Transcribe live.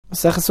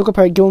Masechah Sukkah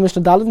Perek Gimel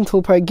Mishnah Daled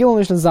until Perek Gimel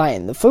Mishnah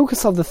Zayin. The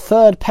focus of the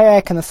third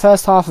Perek and the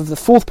first half of the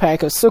fourth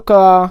Perek of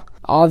Sukkah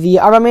are the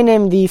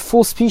Araminim, the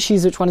four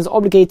species which one is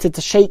obligated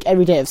to shake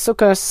every day of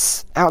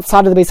Sukkot.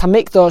 Outside of the Beis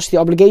Hamikdash, the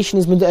obligation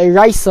is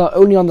Midoraisa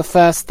only on the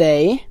first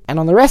day, and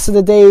on the rest of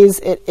the days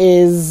it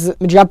is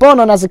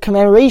Midrabanan as a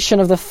commemoration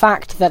of the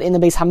fact that in the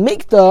Beis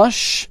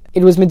Hamikdash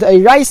it was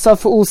Midoraisa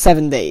for all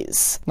 7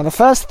 days. Now the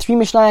first three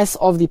Mishnayos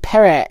of the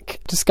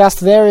Perek discussed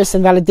various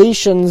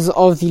invalidations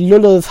of the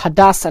Lulav,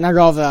 Hadas and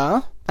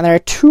Arava. And there are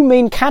two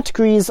main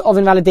categories of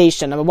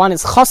invalidation. Number one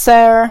is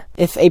Choser,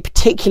 if a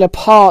particular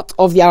part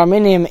of the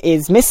Araminim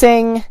is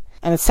missing.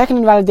 And the second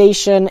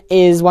invalidation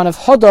is one of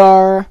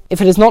Hodar, if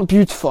it is not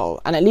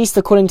beautiful. And at least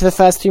according to the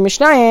first three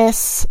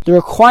Mishnayos, the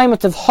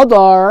requirement of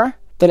Hodar,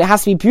 that it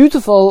has to be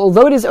beautiful,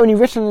 although it is only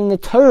written in the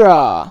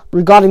Torah.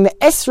 Regarding the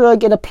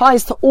Esrog, it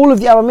applies to all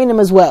of the Araminim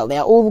as well. They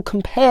are all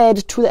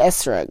compared to the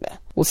Esrog.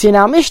 We'll see in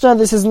our Mishnah,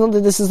 this is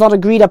not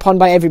agreed upon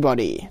by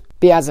everybody.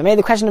 Bi'azameh,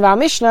 the question of our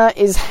Mishnah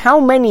is how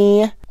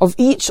many of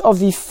each of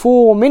the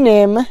four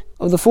minim,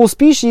 of the four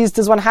species,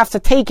 does one have to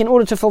take in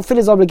order to fulfill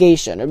his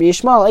obligation? Rabbi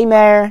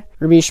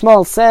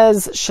Yishmael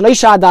says,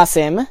 Shleisha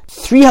Hadasim,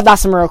 3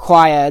 Hadasim are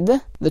required.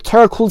 The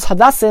Torah calls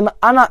Hadasim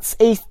Anatz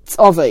Eitz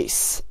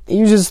Oves. It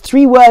uses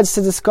 3 words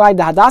to describe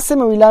the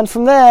Hadasim, and we learn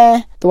from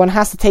there that one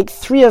has to take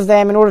 3 of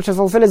them in order to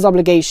fulfill his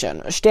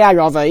obligation. Shtei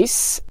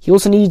Araves. He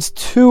also needs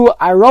 2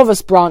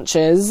 Aravis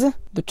branches.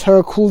 The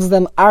Torah calls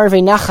them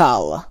Arvei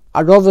Nachal,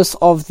 Aravos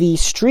of the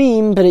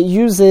stream, but it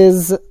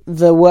uses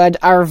the word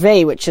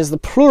Arvei, which is the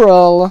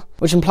plural,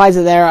 which implies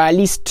that there are at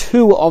least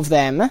 2 of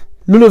them.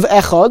 Lulav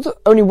Echod,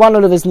 only 1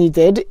 lulav is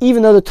needed,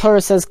 even though the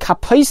Torah says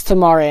Kapos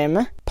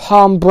Tamarim,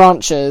 palm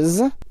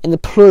branches, in the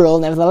plural.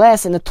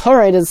 Nevertheless, in the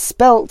Torah it is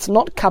spelt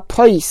not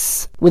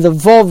Kapos, with a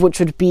Vov which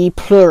would be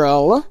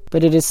plural,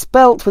 but it is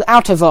spelt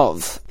without a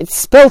Vov. It's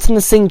spelt in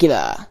the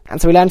singular.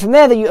 And so we learn from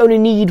there that you only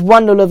need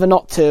 1 lulav and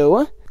not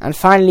 2. And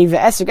finally,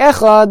 ve'esrog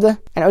echad,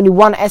 and only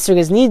 1 esrog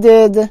is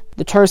needed.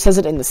 The Torah says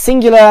it in the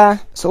singular.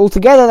 So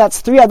altogether,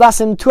 that's 3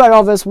 hadasim, 2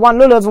 aravos, 1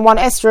 lulav, and 1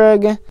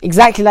 esrog,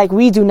 exactly like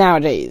we do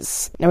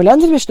nowadays. Now we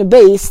learned in Mishnah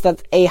Beis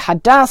that a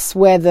hadas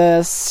where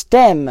the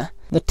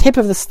tip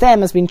of the stem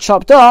has been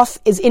chopped off,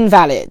 is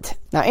invalid.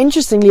 Now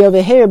interestingly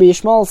over here, Rabbi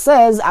Yishmael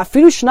says,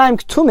 afilu shnaim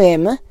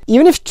ktumim,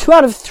 even if 2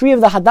 out of 3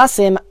 of the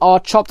hadasim are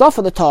chopped off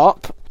at the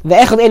top,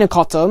 ve'echad einu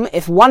kotum,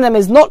 if one of them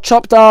is not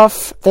chopped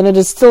off, then it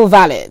is still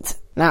valid.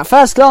 Now, at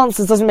first glance,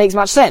 this doesn't make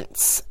much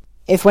sense.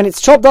 If when it's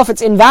chopped off, it's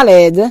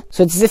invalid,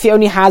 so it's as if he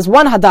only has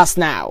 1 hadas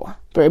now.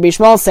 But Rabbi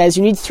Yishmael says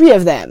you need 3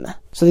 of them.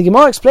 So the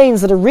Gemara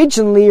explains that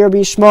originally Rabbi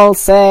Yishmael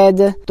said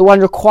the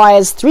one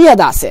requires 3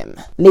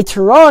 hadasim.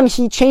 Later on,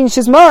 he changed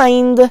his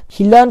mind.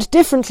 He learned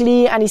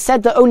differently, and he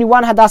said that only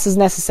 1 hadas is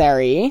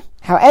necessary.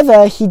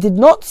 However, he did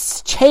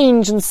not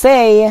change and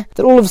say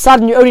that all of a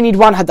sudden you only need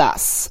 1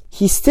 hadas.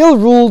 He still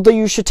ruled that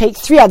you should take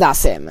 3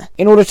 hadasim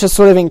in order to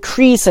sort of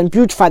increase and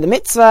beautify the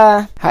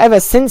mitzvah. However,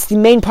 since the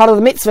main part of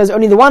the mitzvah is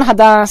only the 1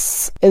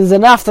 hadas, it is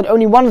enough that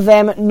only 1 of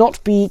them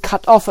not be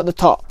cut off at the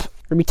top.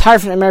 Rabbi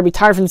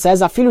Tarfon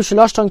says, Afilu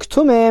shaloshton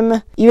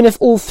ktumim, even if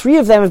all 3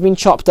 of them have been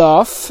chopped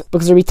off,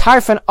 because Rabbi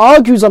Tarfon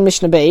argues on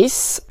Mishnah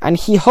Beis, and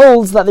he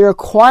holds that the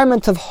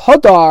requirement of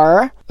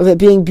hodar, of it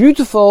being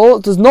beautiful,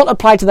 does not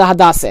apply to the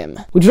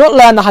hadasim. We do not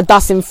learn the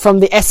hadasim from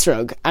the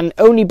esrog, and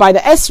only by the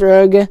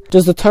esrog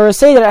does the Torah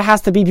say that it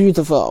has to be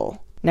beautiful.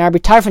 Now Rabbi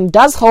Tarfon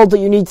does hold that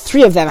you need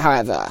 3 of them,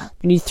 however.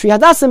 You need 3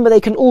 hadasim, but they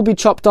can all be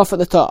chopped off at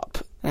the top.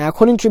 Now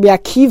according to Rabbi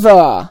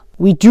Akiva,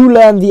 we do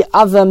learn the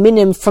other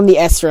minim from the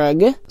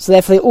esrog, so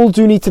therefore they all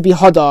do need to be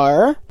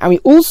hodar. And we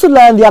also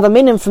learn the other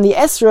minim from the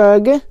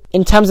esrog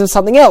in terms of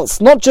something else.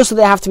 Not just that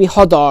they have to be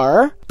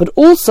hodar, but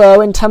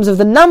also in terms of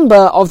the number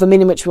of the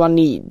minim which one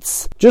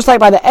needs. Just like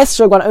by the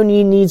esrog one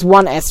only needs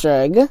 1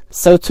 esrog,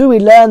 so too we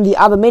learn the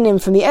other minim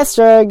from the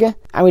esrog,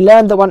 and we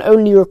learn that one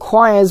only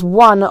requires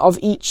 1 of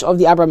each of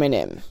the abra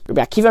minim.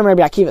 Rabbi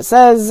Akiva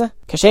says,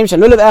 Kashem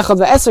shalulav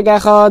echad ve'esrog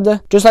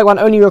echad, just like one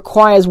only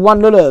requires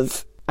 1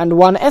 lulav and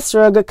 1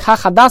 esrog,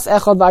 kach hadas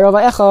echad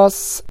v'arava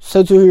echos,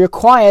 so too he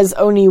requires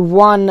only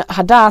 1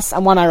 hadas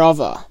and 1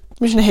 arava.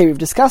 Mishnah here, we've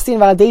discussed the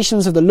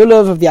invalidations of the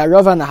lulav, of the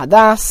arava and the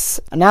hadas,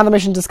 and now the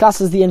mission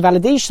discusses the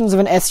invalidations of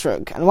an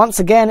esrog. And once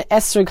again,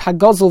 esrog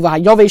hagozul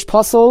v'hayovesh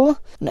posel,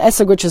 an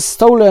esrog which is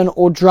stolen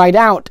or dried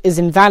out is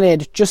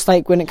invalid, just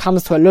like when it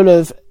comes to a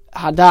lulav,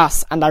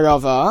 hadas and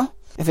arava.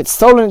 If it's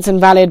stolen, it's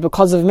invalid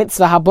because of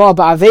mitzvah haba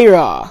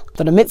ba'aveira,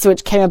 that a mitzvah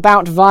which came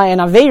about via an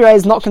aveira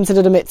is not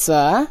considered a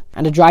mitzvah,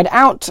 and a dried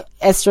out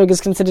esrog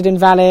is considered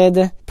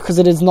invalid because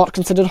it is not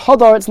considered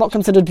hodor, it's not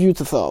considered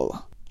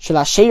beautiful. If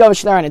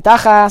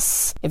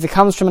it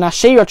comes from an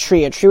asherah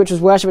tree, a tree which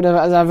is worshipped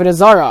as avodah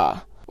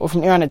zarah, or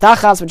from Ir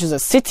HaNedachas, which is a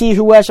city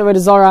who worship avodah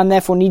zarah and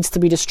therefore needs to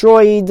be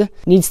destroyed,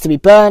 needs to be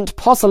burnt,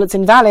 posel, it's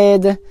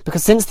invalid,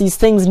 because since these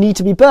things need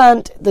to be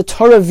burnt, the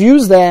Torah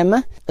views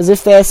them as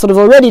if they're sort of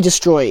already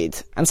destroyed.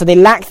 And so they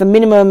lack the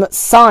minimum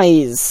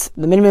size,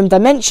 the minimum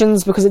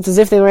dimensions, because it's as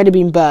if they've already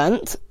been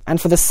burnt.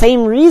 And for the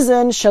same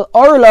reason, shel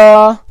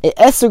orla, a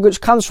esrog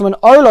which comes from an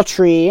orla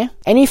tree,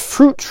 any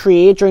fruit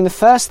tree, during the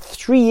first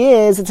 3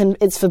 years,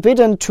 it's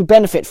forbidden to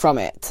benefit from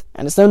it.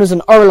 And it's known as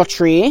an orla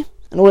tree,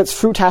 and all its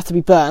fruit have to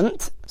be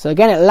burnt. So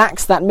again, it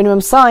lacks that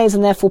minimum size,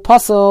 and therefore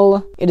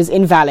pasul, it is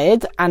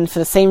invalid. And for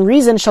the same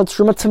reason, shall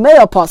truma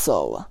tamea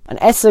pasul, an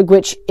esrog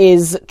which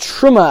is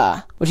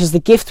truma, which is the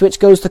gift which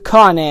goes to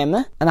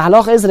Kohanim. And the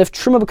halach is that if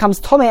truma becomes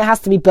tomei, it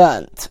has to be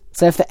burnt.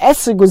 So if the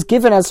esrog was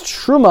given as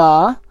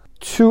truma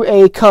to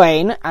a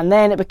Kohen, and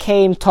then it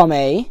became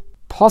tomei,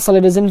 pasul,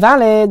 it is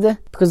invalid,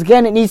 because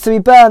again, it needs to be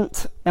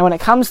burnt. Now when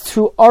it comes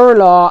to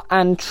orla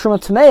and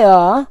truma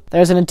tamea,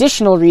 there is an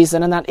additional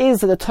reason, and that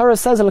is that the Torah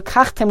says,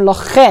 L'kachtem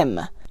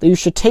lochem, that you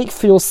should take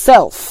for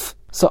yourself.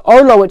 So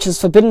orla, which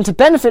is forbidden to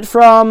benefit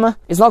from,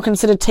 is not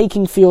considered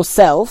taking for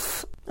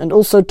yourself. And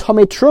also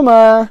tomei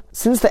truma,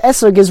 since the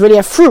esrog is really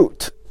a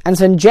fruit, and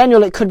so in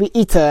general it could be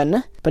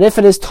eaten, but if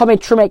it is tomei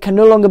truma, it can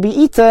no longer be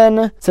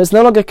eaten, so it's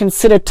no longer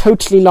considered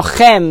totally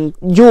lochem,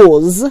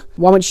 yours,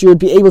 one which you would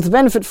be able to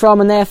benefit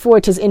from, and therefore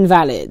it is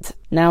invalid.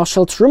 Now,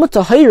 shel truma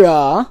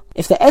tahira,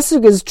 if the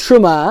esrog is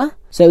truma,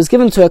 so it was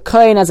given to a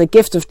kohen as a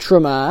gift of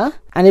truma,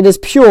 and it is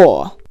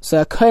pure, so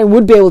a kohen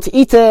would be able to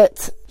eat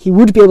it, he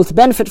would be able to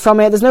benefit from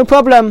it, there's no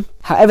problem.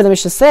 However, the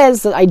Mishnah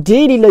says that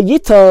ideally lo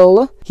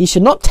yitol, he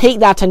should not take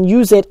that and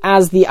use it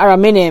as the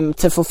araminim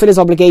to fulfill his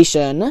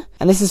obligation,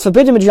 and this is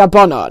forbidden with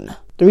Rabbanon.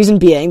 The reason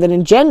being that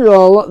in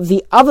general,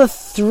 the other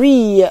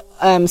 3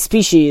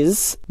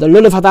 species, the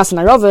lulav, hadas, and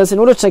aravas, in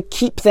order to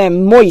keep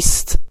them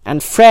moist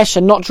and fresh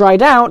and not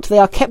dried out, they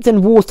are kept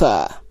in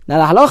water.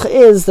 Now the halach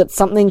is that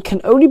something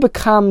can only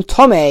become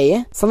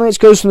tomei, something which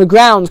goes from the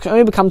ground can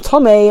only become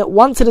tomei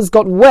once it has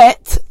got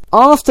wet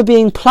after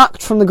being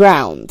plucked from the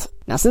ground.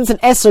 Now since an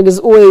esrog is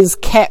always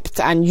kept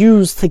and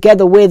used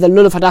together with the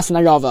lulav, hadas, and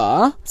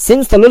arava,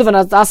 since the lulav,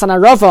 hadas, and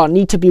arava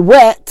need to be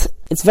wet,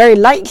 it's very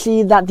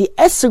likely that the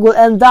esrog will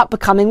end up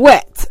becoming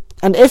wet.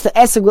 And if the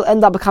esrog will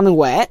end up becoming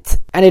wet,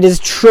 and it is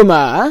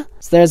truma,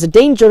 so there is a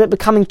danger of it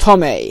becoming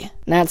tomei.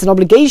 Now it's an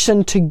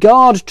obligation to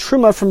guard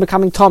truma from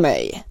becoming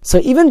tomei. So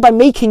even by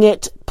making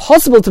it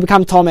possible to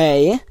become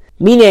tomei,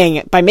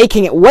 meaning by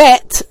making it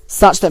wet,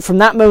 such that from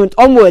that moment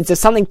onwards, if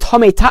something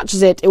tomei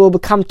touches it, it will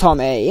become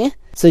tomei.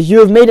 So you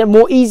have made it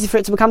more easy for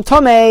it to become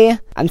tomei,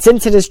 and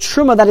since it is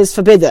truma, that is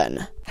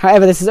forbidden.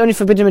 However, this is only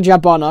forbidden with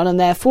Rabbanon, and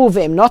therefore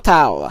v'im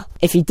notal.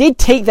 If he did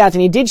take that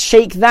and he did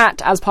shake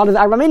that as part of the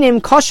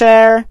araminim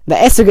kosher, the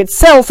esrog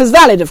itself is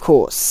valid, of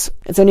course.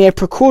 It's only a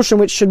precaution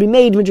which should be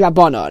made with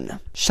Rabbanon.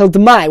 Shel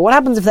demai. What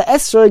happens if the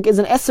esrog is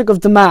an esrog of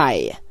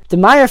demai?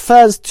 Demai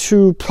refers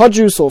to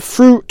produce or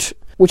fruit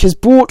which is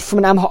bought from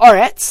an am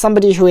ha'aretz,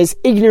 somebody who is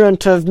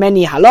ignorant of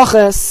many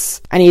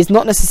halachas, and he is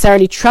not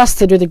necessarily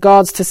trusted with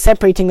regards to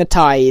separating the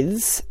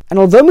tithes. And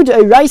although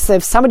midoraisa,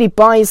 if somebody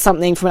buys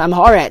something from an am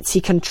ha'aretz, he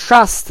can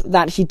trust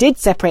that he did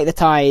separate the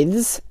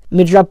tithes.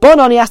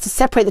 Midrabbanon, he has to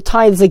separate the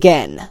tithes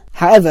again.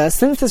 However,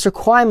 since this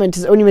requirement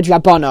is only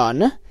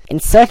midrabbanon, in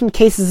certain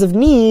cases of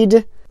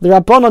need, the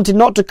Rabbanon did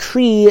not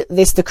decree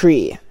this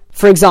decree.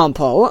 For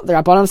example, the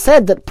Rabbanon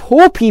said that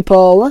poor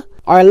people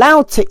are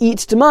allowed to eat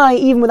demai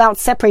even without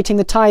separating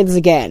the tithes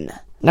again.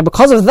 Now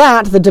because of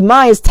that, the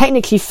demai is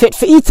technically fit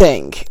for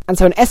eating, and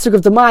so an esrog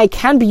of demai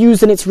can be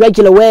used in its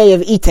regular way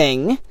of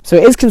eating, so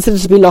it is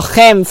considered to be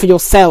lochem for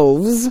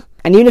yourselves,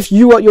 and even if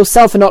you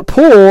yourself are not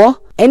poor,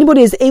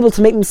 anybody is able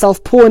to make themselves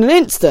poor in an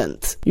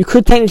instant. You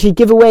could technically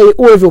give away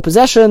all of your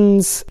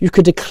possessions, you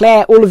could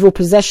declare all of your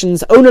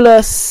possessions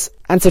ownerless,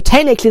 and so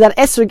technically that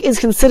esrog is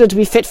considered to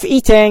be fit for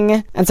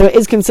eating, and so it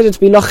is considered to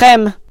be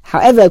lochem.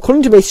 However,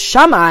 according to Beis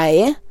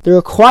Shammai, the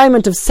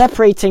requirement of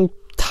separating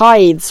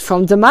tithes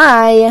from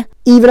demai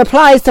even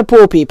applies to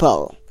poor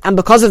people. And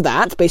because of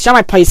that, Beis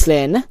Shammai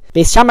Paislin,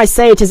 Beis Shammai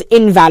say it is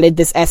invalid,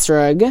 this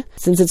esrog,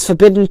 since it's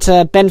forbidden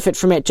to benefit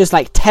from it just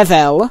like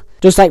tevel,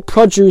 just like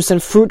produce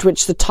and fruit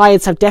which the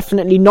tithes have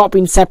definitely not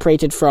been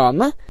separated from.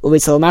 But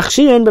Beis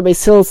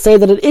Hillel say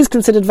that it is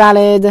considered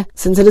valid,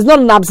 since it is not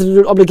an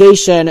absolute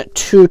obligation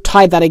to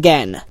tithe that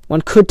again.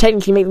 One could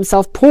technically make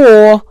themselves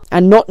poor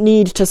and not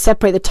need to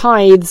separate the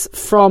tithes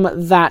from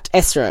that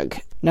esrog.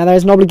 Now there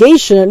is an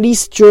obligation, at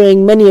least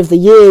during many of the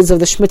years of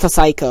the Shemitah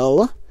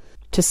cycle,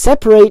 to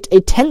separate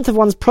 1/10 of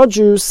one's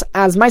produce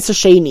as Meiser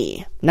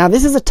Sheni. Now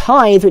this is a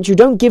tithe which you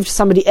don't give to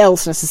somebody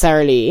else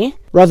necessarily.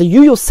 Rather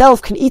you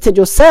yourself can eat it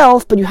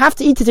yourself, but you have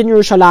to eat it in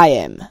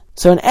Yerushalayim.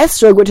 So an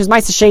esrog which is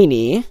Meiser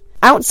Sheni,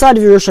 outside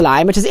of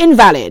Yerushalayim, it is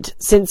invalid,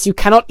 since you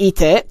cannot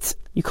eat it,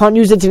 you can't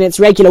use it in its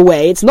regular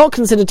way, it's not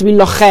considered to be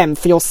lochem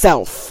for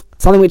yourself,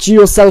 something which you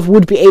yourself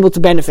would be able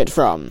to benefit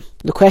from.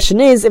 The question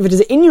is, if it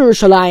is in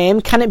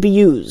Yerushalayim, can it be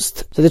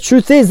used? So the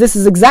truth is, this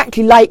is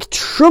exactly like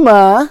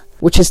Truma,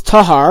 which is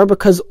tahar,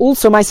 because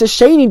also Meiser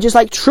Sheni, just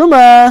like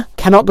Truma,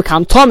 cannot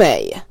become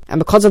tomei. And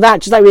because of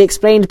that, just like we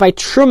explained by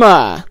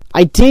Truma,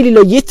 ideally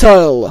lo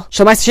yitol,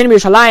 shall Meiser Sheni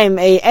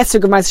Yerushalayim, a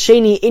esrog of Meiser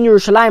Sheni in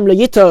Yerushalayim lo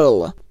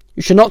yitol,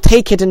 you should not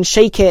take it and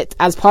shake it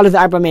as part of the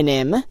Arba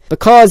Minim,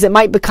 because it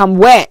might become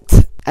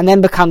wet, and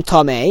then become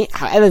Tomei.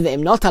 However, the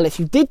Imnotal, if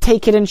you did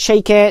take it and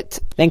shake it,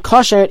 then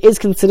kosher, it is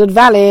considered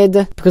valid,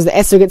 because the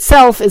esrog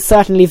itself is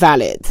certainly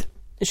valid.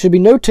 It should be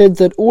noted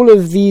that all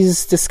of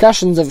these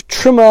discussions of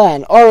Truma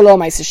and Orla,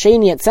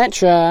 Maisasheni,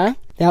 etc.,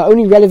 they are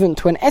only relevant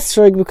to an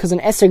esrog because an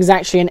esrog is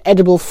actually an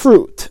edible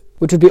fruit,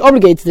 which would be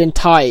obligated in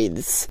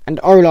tithes and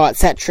Orla,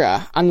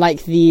 etc.,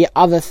 unlike the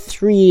other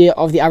three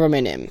of the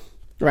Araminim.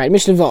 Right,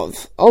 Mishnah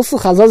Vov. Also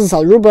chazozis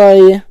al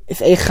rubai,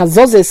 if a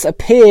chazozis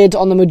appeared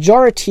on the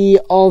majority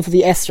of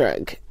the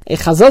esrog. A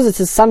chazozis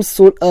is some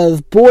sort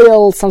of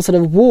boil, some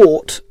sort of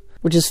wart,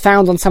 which is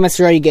found on some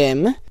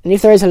esrogim, and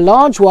if there is a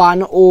large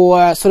one,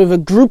 or sort of a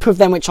group of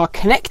them which are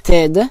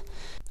connected,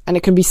 and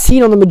it can be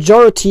seen on the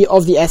majority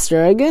of the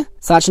esrog,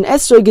 such an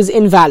esrog is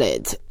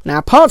invalid. Now,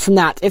 apart from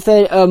that, if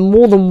there are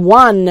more than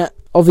one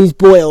of these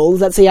boils,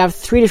 let's say you have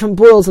 3 different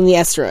boils on the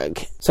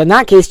esrog, so in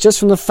that case, just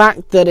from the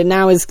fact that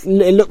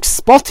it looks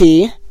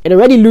spotty, it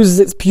already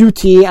loses its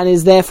beauty and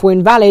is therefore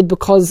invalid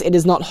because it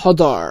is not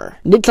hodar.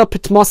 Nitla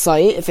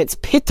pitmosai, if it's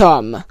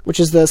pitam,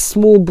 which is the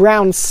small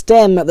brown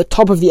stem at the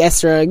top of the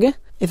esrog,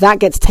 if that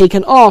gets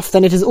taken off,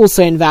 then it is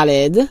also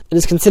invalid. It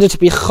is considered to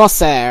be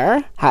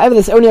choser. However,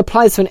 this only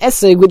applies to an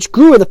esrog which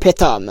grew with a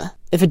pitam.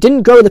 If it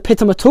didn't grow with a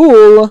pitam at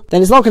all,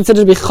 then it's not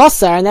considered to be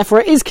choser, and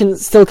therefore it is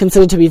still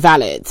considered to be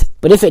valid.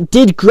 But if it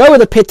did grow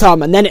with a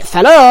pitam and then it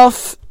fell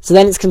off, so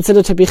then it's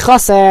considered to be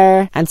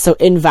choser, and so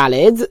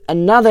invalid.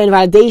 Another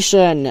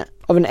invalidation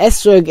of an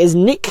esrog is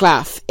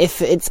niklaf.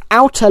 If its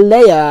outer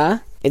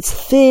layer, its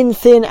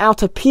thin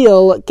outer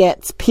peel,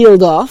 gets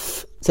peeled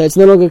off, so it's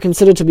no longer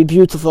considered to be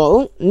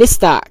beautiful.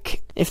 Nistak.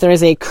 If there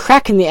is a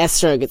crack in the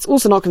esrog, it's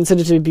also not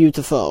considered to be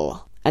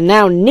beautiful. And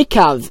now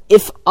nikav.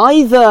 If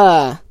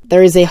either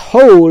there is a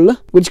hole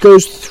which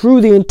goes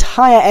through the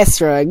entire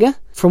esrog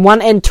from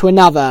one end to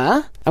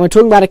another, and we're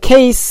talking about a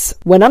case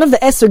where none of the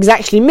esrog is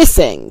actually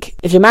missing.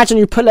 If you imagine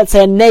you put, let's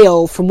say, a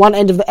nail from one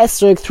end of the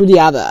esrog through the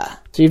other.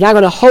 So you've now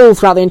got a hole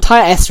throughout the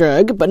entire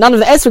esrog, but none of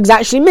the esrog is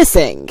actually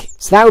missing.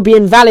 So that would be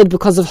invalid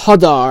because of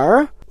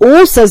hodar.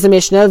 Or, says the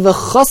Mishnah, the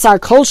chosar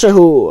kol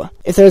shehu.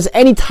 If there's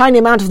any tiny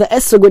amount of the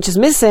esrog which is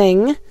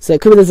missing, so it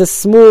could be there's a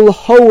small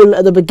hole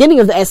at the beginning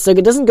of the esrog,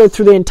 it doesn't go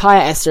through the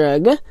entire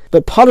esrog,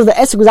 but part of the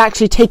esrog was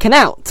actually taken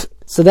out.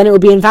 So then it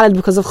would be invalid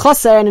because of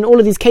choser, and in all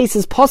of these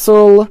cases,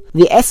 posel,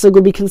 the esrog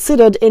would be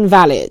considered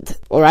invalid.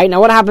 Alright,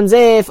 now what happens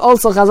if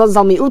also chazozis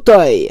al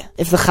mi'utoi?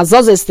 If the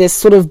chazozis, this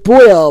sort of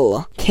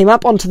boil, came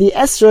up onto the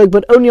esrog,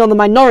 but only on the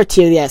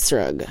minority of the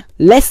esrog.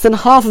 Less than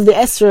half of the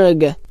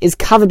esrog is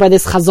covered by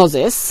this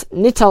chazozis,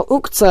 nital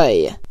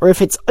uktzoi. Or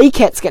if its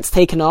oiketz gets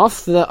taken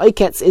off, the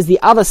oiketz is the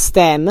other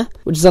stem,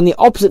 which is on the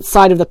opposite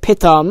side of the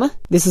pitam.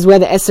 This is where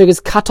the esrog is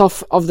cut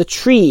off of the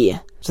tree.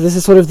 So this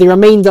is sort of the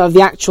remainder of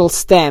the actual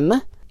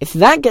stem. If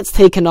that gets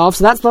taken off,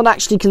 so that's not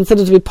actually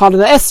considered to be part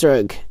of the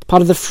esrog,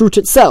 part of the fruit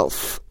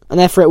itself, and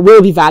therefore it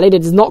will be valid.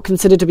 It is not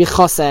considered to be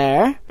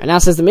choser. And now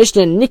says the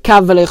Mishnah,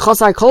 nikav v'le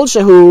chosar kol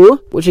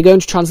shehu, which we're going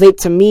to translate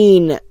to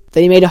mean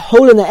that he made a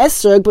hole in the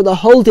esrog, but the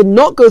hole did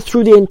not go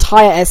through the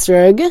entire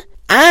esrog,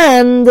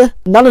 and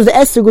none of the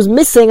esrog was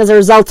missing as a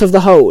result of the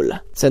hole.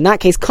 So in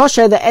that case,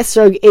 kosher, the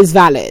esrog is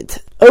valid.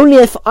 Only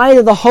if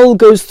either the hole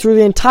goes through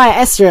the entire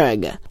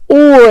esrog,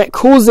 or it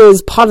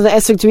causes part of the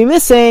esrog to be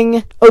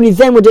missing, only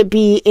then would it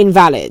be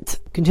invalid.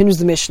 Continues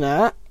the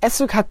Mishnah,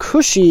 esrog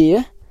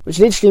hakushi, which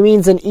literally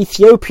means an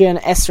Ethiopian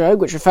esrog,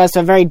 which refers to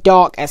a very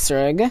dark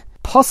esrog.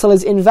 Posel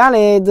is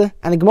invalid,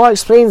 and the Gemara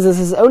explains this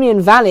is only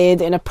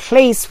invalid in a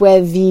place where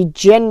the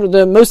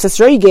most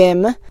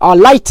esrogim are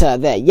lighter.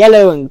 They're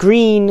yellow and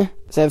green,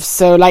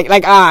 so like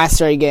our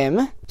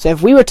esrogim. So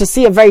if we were to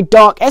see a very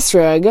dark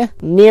esrog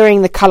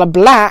nearing the color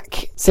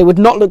black, so it would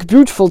not look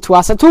beautiful to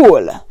us at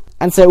all,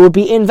 and so it would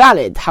be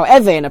invalid.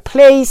 However, in a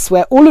place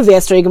where all of the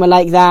esrogim are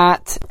like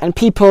that, and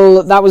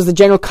that was the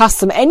general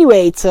custom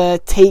anyway to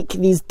take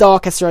these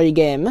dark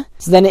esrogim,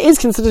 so then it is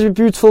considered to be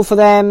beautiful for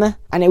them,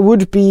 and it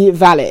would be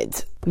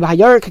valid.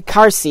 V'hayorik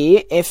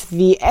karsi, if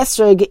the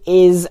esrog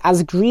is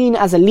as green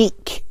as a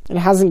leek, and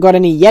it hasn't got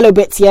any yellow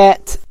bits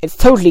yet, it's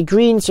totally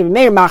green, so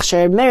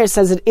Meir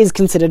says it is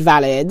considered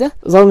valid.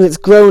 As long as it's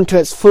grown to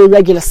its full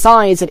regular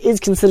size, it is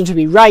considered to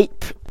be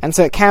ripe, and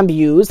so it can be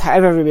used.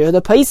 However, Rabbi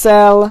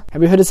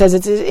Yehuda says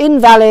it is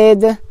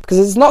invalid, because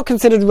it's not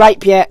considered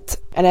ripe yet,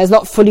 and it is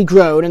not fully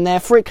grown, and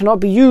therefore it cannot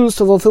be used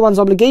to fulfill one's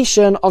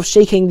obligation of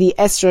shaking the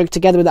esrog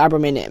together with the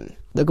Abraminim.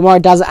 The Gemara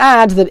does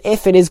add that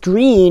if it is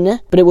green,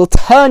 but it will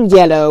turn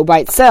yellow by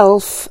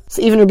itself,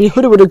 so even Rabbi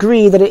Yehuda would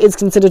agree that it is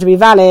considered to be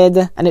valid,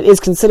 and it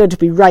is considered to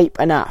be ripe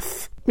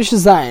enough. Mishnah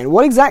Zayin,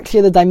 what exactly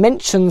are the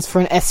dimensions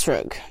for an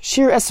esrog?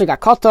 Shir esrog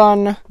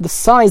akoton, the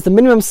size, the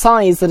minimum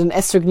size that an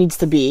esrog needs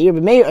to be.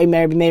 Rabbi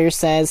Meir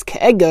says,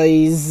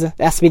 ke'egoiz, it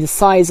has to be the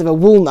size of a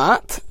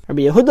walnut.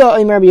 Rabbi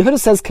Yehuda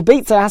says,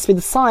 kebeitza, has to be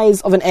the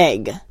size of an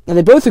egg. Now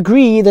they both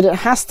agree that it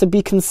has to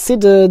be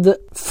considered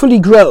fully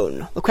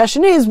grown. The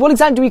question is, what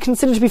exactly do we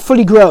consider to be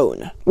fully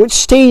grown? Which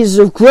stage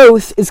of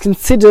growth is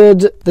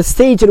considered the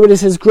stage at which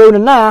it has grown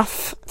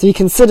enough to be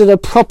considered a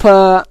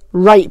proper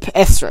ripe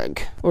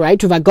esrog. Alright,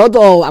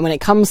 uvagodol, and when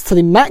it comes to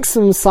the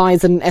maximum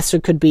size that an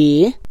esrog could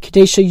be,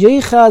 Kadesha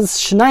Yechaz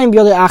Shnaim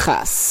B'Yodei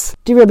Achas.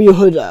 Di Rabbi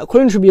Yehuda.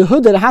 According to Rabbi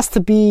Yehuda, it has to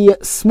be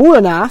small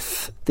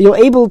enough that you're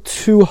able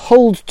to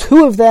hold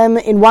two of them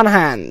in one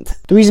hand.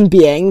 The reason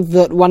being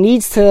that one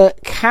needs to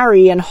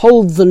carry and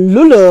hold the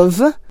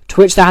lulav, to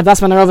which the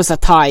hadas manarovas are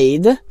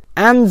tied,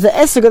 and the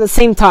esrog at the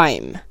same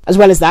time. As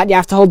well as that, you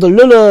have to hold the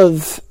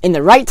lulav in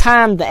the right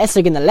hand, the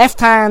esrog in the left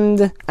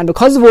hand, and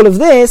because of all of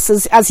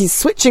this, as he's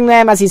switching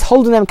them, as he's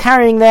holding them,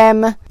 carrying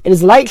them, it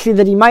is likely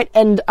that he might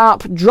end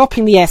up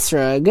dropping the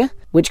esrog,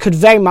 which could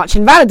very much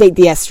invalidate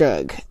the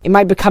esrog. It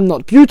might become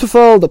not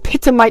beautiful, the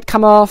pitta might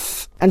come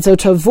off, and so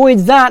to avoid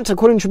that,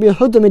 according to Rabbi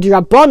Yehuda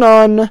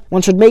Midrabanan,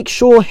 one should make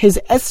sure his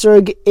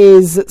esrog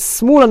is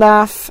small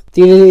enough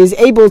that he is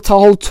able to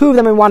hold two of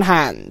them in one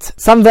hand.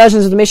 Some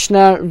versions of the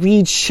Mishnah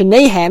read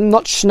Shnehem,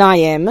 not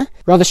Shnayim,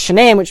 rather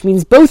Shnehem, which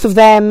means both of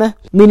them,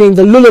 meaning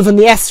the lulav and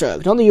the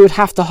esrog. Not that you would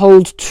have to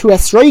hold two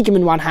esrogim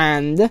in one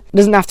hand, it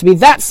doesn't have to be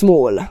that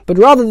small, but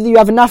rather that you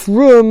have enough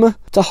room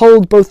to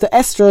hold both the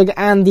esrog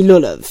and the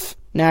lulav.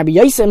 Now Rabbi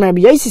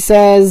Yossi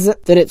says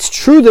that it's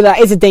true that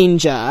is a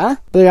danger,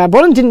 but the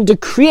Rabbanan didn't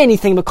decree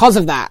anything because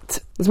of that.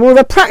 It's more of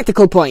a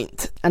practical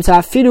point. And so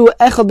afilu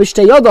echad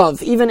b'shtei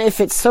yodov, even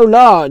if it's so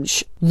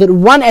large that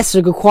one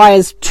esrog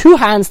requires two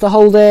hands to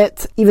hold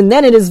it, even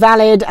then it is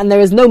valid, and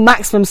there is no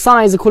maximum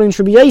size according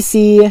to Rabbi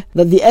Yossi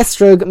that the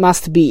esrog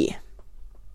must be.